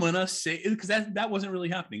 I'm gonna say, because that wasn't really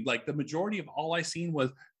happening. Like the majority of all I seen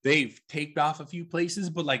was they've taped off a few places,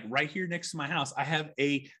 but like right here next to my house, I have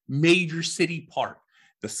a major city park.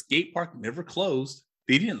 The skate park never closed.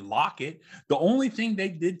 They didn't lock it. The only thing they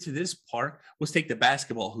did to this park was take the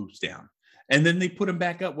basketball hoops down. And then they put them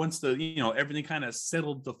back up once everything kind of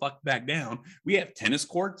settled the fuck back down. We have tennis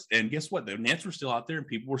courts, and guess what? The nets were still out there, and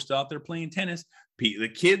people were still out there playing tennis. The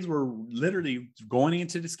kids were literally going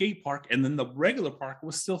into the skate park, and then the regular park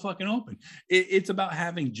was still fucking open. It's about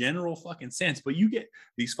having general fucking sense. But you get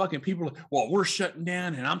these fucking people like, well, we're shutting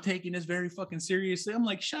down, and I'm taking this very fucking seriously. I'm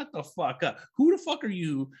like, shut the fuck up. Who the fuck are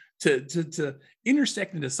you to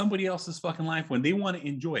intersect into somebody else's fucking life when they want to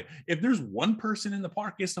enjoy it? If there's one person in the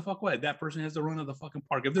park, guess the fuck what? That person has the run of the fucking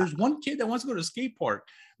park. If there's one kid that wants to go to a skate park,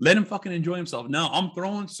 let him fucking enjoy himself. No, I'm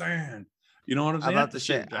throwing sand. You know what I'm I'm saying? about That's to the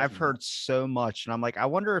say, shit that drives I've me heard nuts. so much, and I'm like, I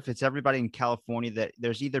wonder if it's everybody in California that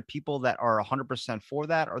there's either people that are 100% for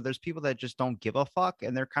that, or there's people that just don't give a fuck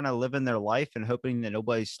and they're kind of living their life and hoping that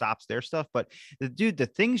nobody stops their stuff. But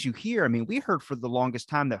the things you hear, I mean, we heard for the longest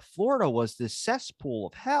time that Florida was this cesspool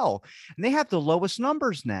of hell, and they have the lowest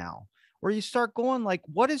numbers now. Where you start going like,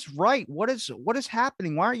 what is right? What is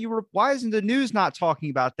happening? Why aren't you? Why isn't the news not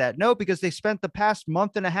talking about that? No, because they spent the past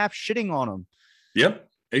month and a half shitting on them. Yep,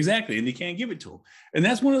 exactly. And you can't give it to them. And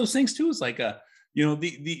that's one of those things too. Is like the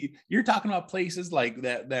you're talking about places like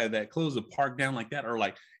that close a park down like that, or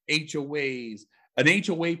like HOAs, an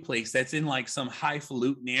HOA place that's in like some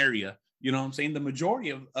highfalutin area. You know what I'm saying? The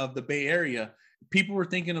majority of the Bay Area, people were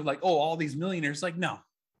thinking of like, oh, all these millionaires. Like, no,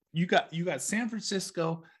 you got San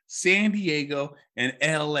Francisco, San Diego, and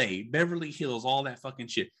LA, Beverly Hills, all that fucking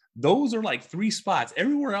shit. Those are like three spots.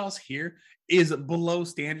 Everywhere else here is below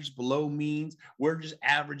standards, below means. We're just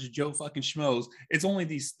average Joe fucking schmoes. It's only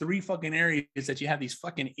these three fucking areas that you have these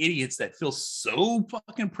fucking idiots that feel so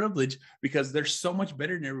fucking privileged because they're so much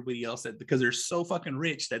better than everybody else, that because they're so fucking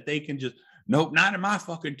rich that they can just, nope, not in my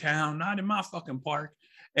fucking town, not in my fucking park.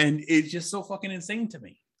 And it's just so fucking insane to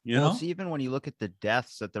me, you Well, it's know? even when you look at the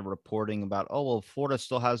deaths that they're reporting about, oh, well, Florida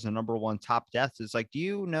still has the number one top deaths. It's like, do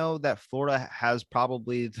you know that Florida has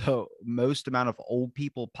probably the most amount of old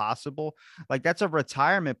people possible? Like, that's a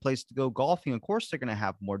retirement place to go golfing. Of course, they're going to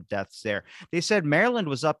have more deaths there. They said Maryland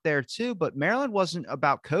was up there too, but Maryland wasn't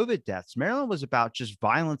about COVID deaths. Maryland was about just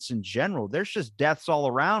violence in general. There's just deaths all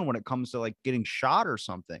around when it comes to like getting shot or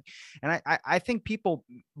something. And I think people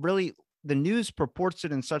really, the news purports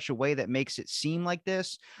it in such a way that makes it seem like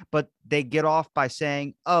this, but they get off by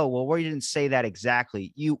saying, "Oh, well, we didn't say that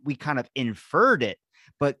exactly. We kind of inferred it,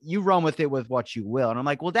 but you run with it with what you will." And I'm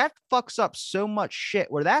like, well, that fucks up so much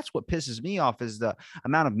shit. Where that's what pisses me off is the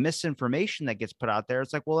amount of misinformation that gets put out there.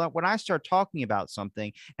 It's like, well, when I start talking about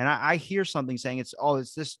something and I hear something saying it's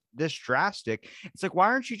this drastic, it's like, why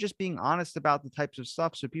aren't you just being honest about the types of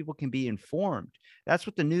stuff so people can be informed? That's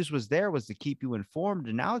what the news was to keep you informed,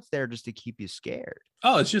 and now it's there just to keep you scared.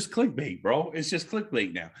 Oh, it's just clickbait, bro. It's just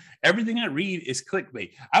clickbait now. Everything I read is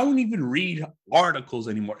clickbait. I don't even read articles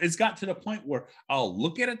anymore. It's got to the point where I'll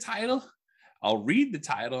look at a title, I'll read the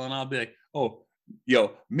title, and I'll be like, oh,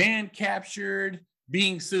 man captured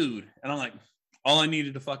being sued. And I'm like, all I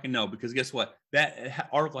needed to fucking know, because guess what? That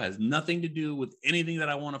article has nothing to do with anything that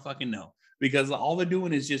I want to fucking know. Because all they're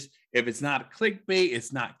doing is just, if it's not clickbait,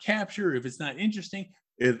 it's not capture. If it's not interesting,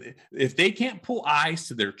 if they can't pull eyes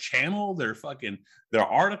to their channel, their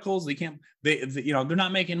articles, they're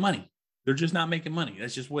not making money. They're just not making money.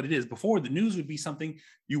 That's just what it is. Before, the news would be something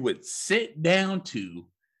you would sit down to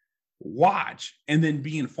watch and then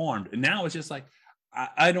be informed. And now it's just like,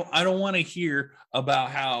 I don't want to hear about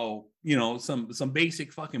how some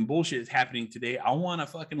basic fucking bullshit is happening today. I want to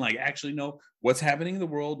fucking like actually know what's happening in the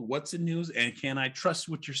world, what's the news, and can I trust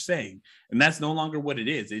what you're saying? And that's no longer what it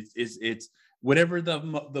is. It's whatever the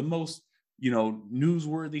most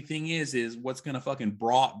newsworthy thing is what's gonna fucking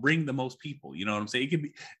bring the most people. You know what I'm saying? It could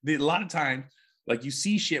be a lot of times, like, you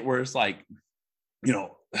see shit where it's like, you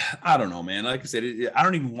know, I don't know, man. Like I said, I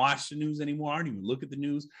don't even watch the news anymore. I don't even look at the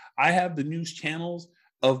news. I have the news channels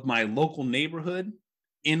of my local neighborhood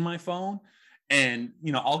in my phone. And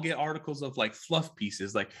I'll get articles of like fluff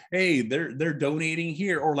pieces, like, hey, they're donating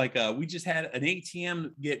here, or like we just had an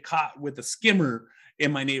ATM get caught with a skimmer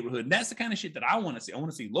in my neighborhood. And that's the kind of shit that I want to see. I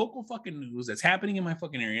want to see local fucking news that's happening in my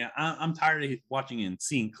fucking area. I'm tired of watching and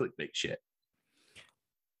seeing clickbait shit.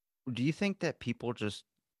 Do you think that people just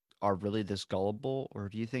are really this gullible, or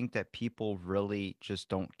do you think that people really just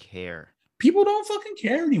don't care? People don't fucking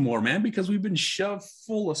care anymore, man, because we've been shoved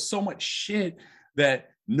full of so much shit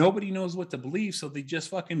that nobody knows what to believe. So they just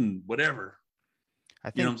fucking whatever. I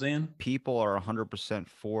You know think what I'm saying? people are 100%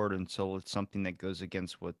 for it until it's something that goes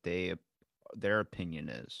against what their opinion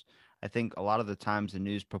is. I think a lot of the times the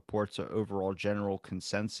news purports an overall general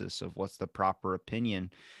consensus of what's the proper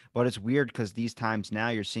opinion, but it's weird because these times now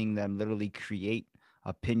you're seeing them literally create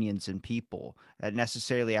opinions in people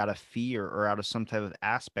necessarily out of fear or out of some type of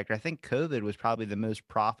aspect. I think COVID was probably the most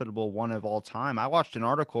profitable one of all time. I watched an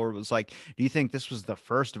article where it was like, do you think this was the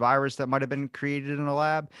first virus that might have been created in a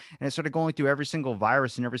lab? And it started going through every single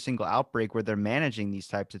virus and every single outbreak where they're managing these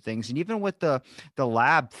types of things. And even with the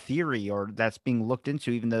lab theory, or that's being looked into,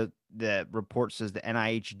 even though the report says the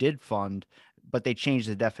NIH did fund, but they changed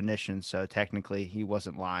the definition, so technically he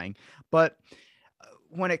wasn't lying. But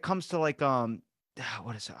when it comes to like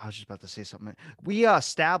what is it? I was just about to say something. We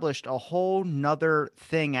established a whole nother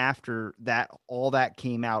thing after that. All that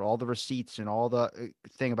came out, all the receipts and all the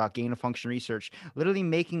thing about gain of function research, literally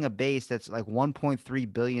making a base that's like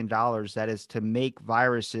 $1.3 billion that is to make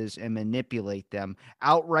viruses and manipulate them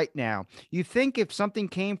outright now. You think if something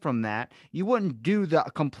came from that, you wouldn't do the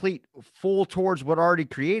complete full towards what already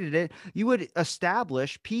created it. You would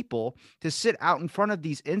establish people to sit out in front of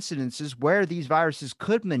these incidences where these viruses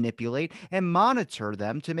could manipulate and monitor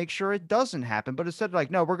them to make sure it doesn't happen. But instead, like,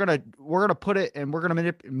 no, we're gonna put it and we're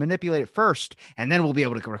gonna manipulate it first, and then we'll be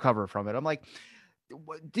able to recover from it. I'm like,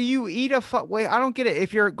 do you eat a wait? I don't get it.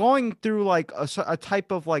 If you're going through like a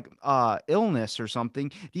type of like illness or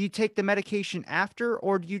something, do you take the medication after,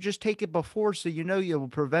 or do you just take it before so you know you will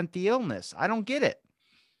prevent the illness? I don't get it.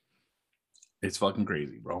 It's fucking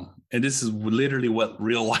crazy, bro. And this is literally what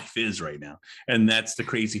real life is right now. And that's the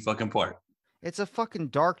crazy fucking part. It's a fucking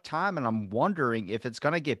dark time, and I'm wondering if it's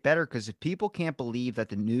going to get better, because if people can't believe that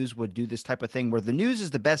the news would do this type of thing, where the news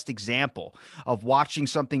is the best example of watching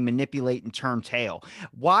something manipulate and turn tail,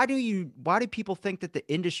 why do people think that the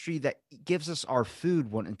industry that gives us our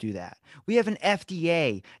food wouldn't do that? We have an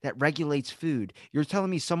FDA that regulates food. You're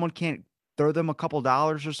telling me someone can't throw them a couple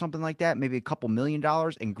dollars or something like that, maybe a couple $1 million,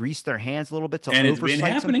 and grease their hands a little bit to And it's been oversight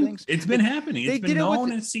some happening. things? It's been happening. They It's did been it with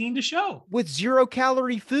known and seen to show. with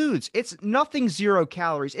 0-calorie foods. It's nothing 0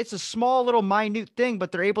 calories. It's a small little minute thing,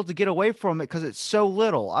 but they're able to get away from it because it's so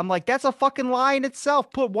little. I'm like, that's a fucking lie in itself.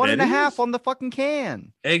 Put one That and a half is. on the fucking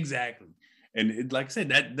can. Exactly. And like I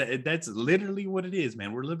said, that's literally what it is,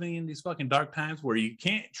 man. We're living in these fucking dark times where you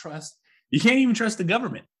can't even trust the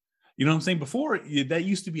government. You know what I'm saying? Before, that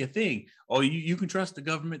used to be a thing. Oh, you can trust the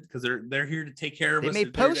government because they're here to take care of They us.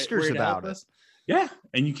 made They're posters here to help about it. us. Yeah,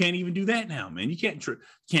 and you can't even do that now, man. You can't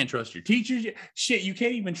trust your teachers. Shit, you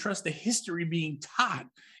can't even trust the history being taught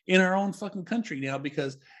in our own fucking country now,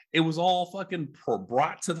 because it was all fucking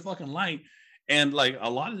brought to the fucking light, and like a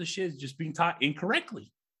lot of the shit is just being taught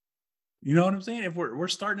incorrectly. You know what I'm saying? If we're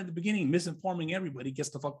starting at the beginning, misinforming everybody, guess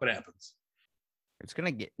the fuck what happens. It's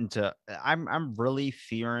gonna get into. I'm really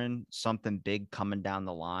fearing something big coming down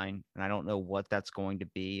the line, and I don't know what that's going to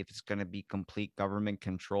be. If it's going to be complete government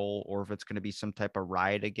control, or if it's going to be some type of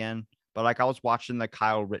riot again. But like, I was watching the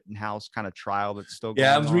Kyle Rittenhouse kind of trial that's still going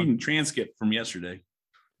Yeah, I on. was reading transcript from yesterday.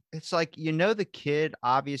 It's like, the kid,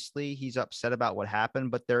 obviously he's upset about what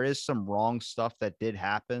happened, but there is some wrong stuff that did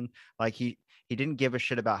happen. Like, he didn't give a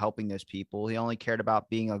shit about helping those people. He only cared about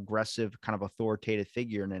being aggressive, kind of authoritative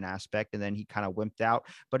figure in an aspect. And then he kind of wimped out,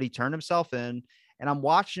 but he turned himself in. And I'm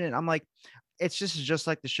watching it. I'm like, it's just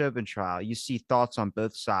like the Chauvin trial. You see thoughts on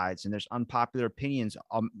both sides, and there's unpopular opinions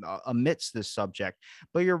amidst this subject.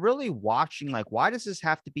 But you're really watching, like, why does this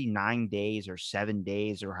have to be 9 days or 7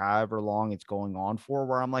 days or however long it's going on for?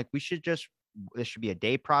 Where I'm like, this should be a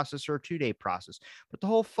day process or a 2-day process. But the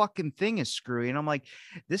whole fucking thing is screwy. And I'm like,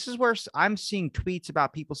 this is where I'm seeing tweets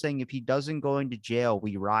about people saying if he doesn't go into jail,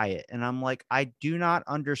 we riot. And I'm like, I do not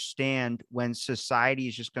understand when society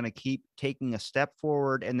is just going to keep taking a step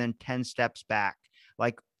forward and then 10 steps back.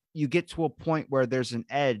 Like, you get to a point where there's an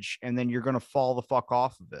edge and then you're going to fall the fuck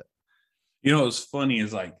off of it. You know, what's funny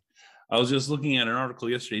is, like, I was just looking at an article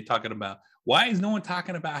yesterday talking about why is no one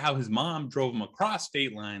talking about how his mom drove him across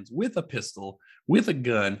state lines with a pistol, with a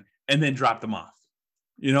gun, and then dropped him off.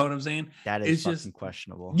 You know what I'm saying? That is fucking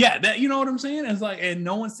questionable. Yeah, that, you know what I'm saying? It's like, and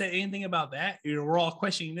no one said anything about that. You know, we're all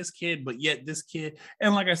questioning this kid, but yet this kid,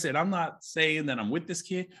 and like I said, I'm not saying that I'm with this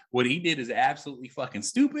kid. What he did is absolutely fucking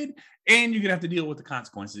stupid, and you're gonna have to deal with the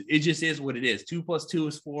consequences. It just is what it is. 2 + 2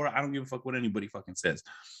 is 4. I don't give a fuck what anybody fucking says.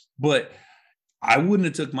 But I wouldn't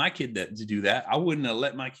have took my kid to do that. I wouldn't have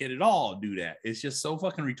let my kid at all do that. It's just so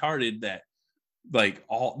fucking retarded that, like,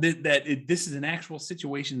 this is an actual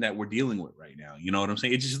situation that we're dealing with right now. You know what I'm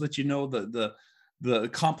saying? It just lets you know the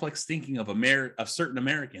complex thinking of certain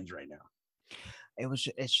Americans right now.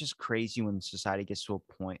 It's just crazy when society gets to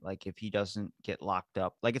a point, like, if he doesn't get locked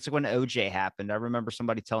up, like, it's like when OJ happened. I remember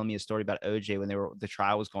somebody telling me a story about OJ when the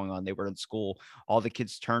trial was going on. They were in school. All the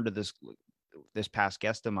kids turned to this past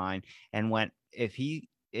guest of mine and went, if he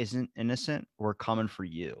isn't innocent, we're coming for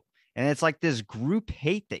you. And it's like this group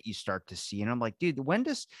hate that you start to see. And I'm like, dude,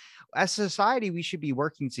 as a society, we should be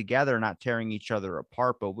working together, not tearing each other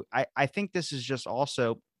apart. But I think this is just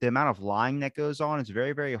also the amount of lying that goes on. It's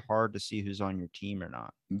very, very hard to see who's on your team or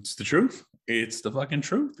not. It's the truth. It's the fucking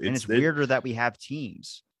truth. And it's weirder that we have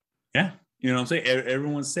teams. Yeah. You know what I'm saying?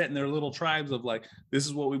 Everyone's set in their little tribes of, like, this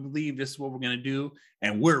is what we believe, this is what we're going to do,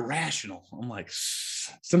 and we're rational. I'm like,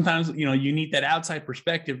 sometimes, you need that outside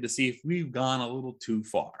perspective to see if we've gone a little too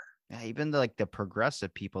far. Yeah, even the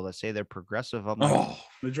progressive people that say they're progressive, I'm like, Oh,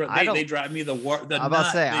 they drive me the I'm about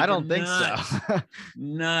to say, I don't think so.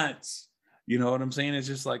 nuts. You know what I'm saying? It's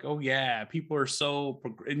just like, oh yeah, people are so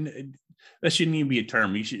that shouldn't even be a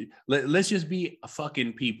term. You should let's just be a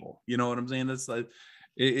fucking people. You know what I'm saying? That's like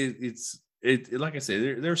like I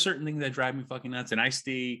said, there are certain things that drive me fucking nuts, and I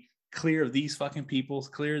stay clear of these fucking peoples,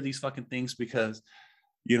 clear of these fucking things, because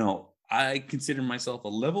I consider myself a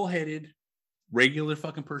level-headed, regular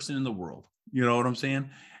fucking person in the world. You know what I'm saying?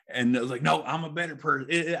 And it was like, no, I'm a better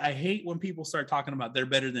person. I hate when people start talking about they're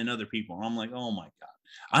better than other people. I'm like, oh my God,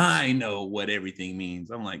 I know what everything means.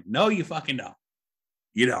 I'm like, no, you fucking don't.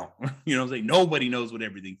 You know, I'm saying? Nobody knows what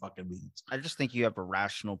everything fucking means. I just think you have a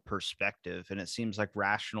rational perspective, and it seems like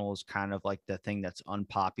rational is kind of like the thing that's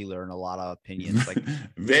unpopular in a lot of opinions. Like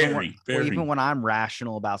very. even when I'm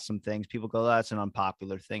rational about some things, people go, that's an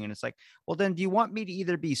unpopular thing. And it's like, well, then do you want me to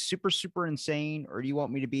either be super, super insane, or do you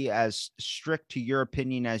want me to be as strict to your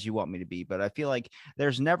opinion as you want me to be? But I feel like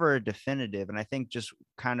there's never a definitive. And I think just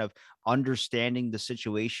kind of understanding the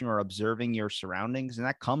situation or observing your surroundings, and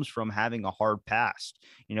that comes from having a hard past.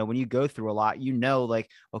 When you go through a lot, like,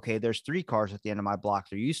 okay, there's 3 cars at the end of my block.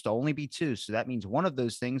 There used to only be 2. So that means one of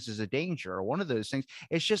those things is a danger, or one of those things.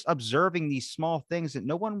 It's just observing these small things that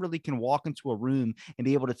no one really can walk into a room and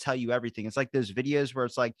be able to tell you everything. It's like those videos where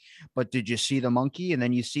it's like, but did you see the monkey? And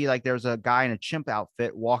then you see like there's a guy in a chimp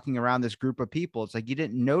outfit walking around this group of people. It's like you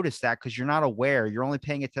didn't notice that because you're not aware. You're only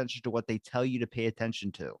paying attention to what they tell you to pay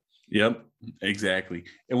attention to. Yep, exactly.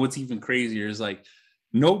 And what's even crazier is like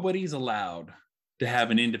nobody's allowed to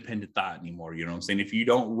have an independent thought anymore. You know what I'm saying? If you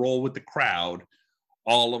don't roll with the crowd,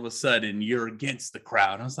 all of a sudden you're against the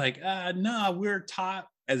crowd. I was like, no, we're taught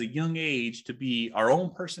as a young age to be our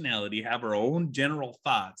own personality, have our own general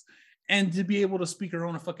thoughts, and to be able to speak our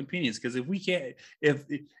own fucking opinions. Because if we can't, if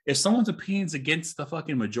someone's opinions against the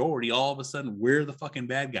fucking majority, all of a sudden we're the fucking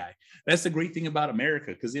bad guy. That's the great thing about America,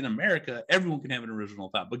 because in America, everyone can have an original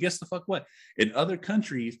thought. But guess the fuck what? In other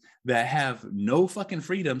countries that have no fucking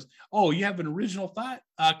freedoms, oh, you have an original thought?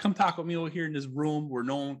 Come talk with me over here in this room where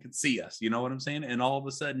no one can see us. You know what I'm saying? And all of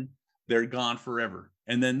a sudden, they're gone forever.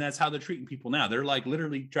 And then that's how they're treating people now. They're like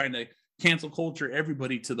literally trying to cancel culture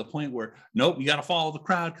everybody to the point where, nope, you got to follow the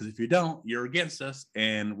crowd, because if you don't, you're against us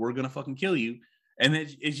and we're going to fucking kill you. And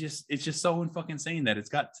it's just so fucking insane that it's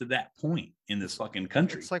got to that point in this fucking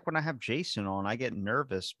country. It's like when I have Jason on, I get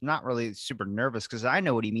nervous, not really super nervous, because I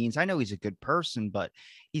know what he means. I know he's a good person, but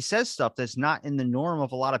he says stuff that's not in the norm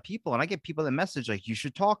of a lot of people. And I get people that message like, you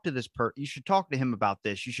should talk to this you should talk to him about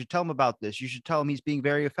this. You should tell him about this. You should tell him he's being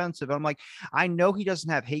very offensive. And I'm like, I know he doesn't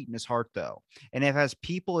have hate in his heart though. And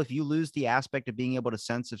if you lose the aspect of being able to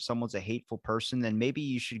sense if someone's a hateful person, then maybe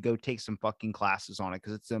you should go take some fucking classes on it,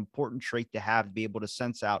 because it's an important trait to have, to be able to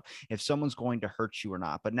sense out if someone's going to hurt you or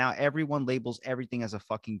not. But now everyone labels everything as a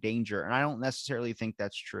fucking danger, and I don't necessarily think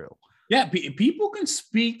that's true. Yeah, people can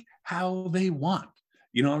speak how they want.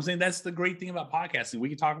 You know what I'm saying? That's the great thing about podcasting. We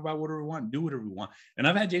can talk about whatever we want, do whatever we want. And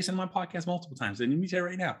I've had Jason on my podcast multiple times. And let me tell you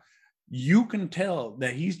right now, you can tell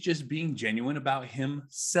that he's just being genuine about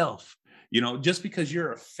himself. Just because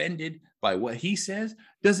you're offended by what he says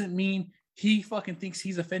doesn't mean he fucking thinks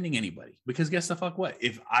he's offending anybody. Because guess the fuck what?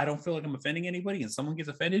 If I don't feel like I'm offending anybody and someone gets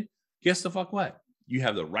offended, guess the fuck what? You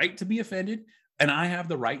have the right to be offended, and I have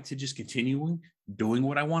the right to just continue doing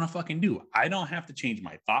what I want to fucking do. I don't have to change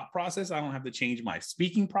my thought process. I don't have to change my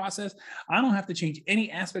speaking process. I don't have to change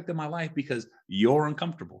any aspect of my life because you're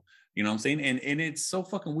uncomfortable. You know what I'm saying? And it's so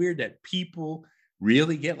fucking weird that people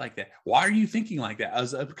really get like that. Why are you thinking like that?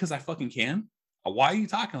 Because I fucking can. Why are you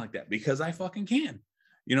talking like that? Because I fucking can.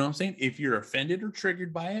 You know what I'm saying? If you're offended or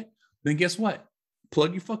triggered by it, then guess what?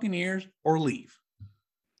 Plug your fucking ears or leave.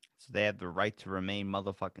 So they have the right to remain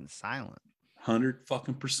motherfucking silent.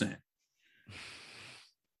 100%.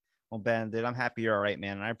 Well, Ben, dude, I'm happy you're all right,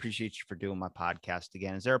 man. And I appreciate you for doing my podcast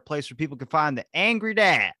again. Is there a place where people can find the Angry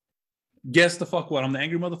Dad? Guess the fuck what? I'm the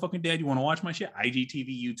Angry Motherfucking Dad. You want to watch my shit?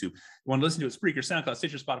 IGTV, YouTube. You want to listen to it? Spreaker, SoundCloud,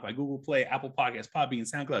 Stitcher, Spotify, Google Play, Apple Podcasts, Podbean,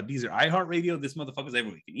 SoundCloud, Deezer, iHeartRadio. This motherfucker's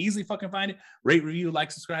everywhere. You can easily fucking find it. Rate, review,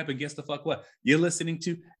 like, subscribe, and guess the fuck what? You're listening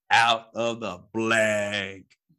to Out of the Blank.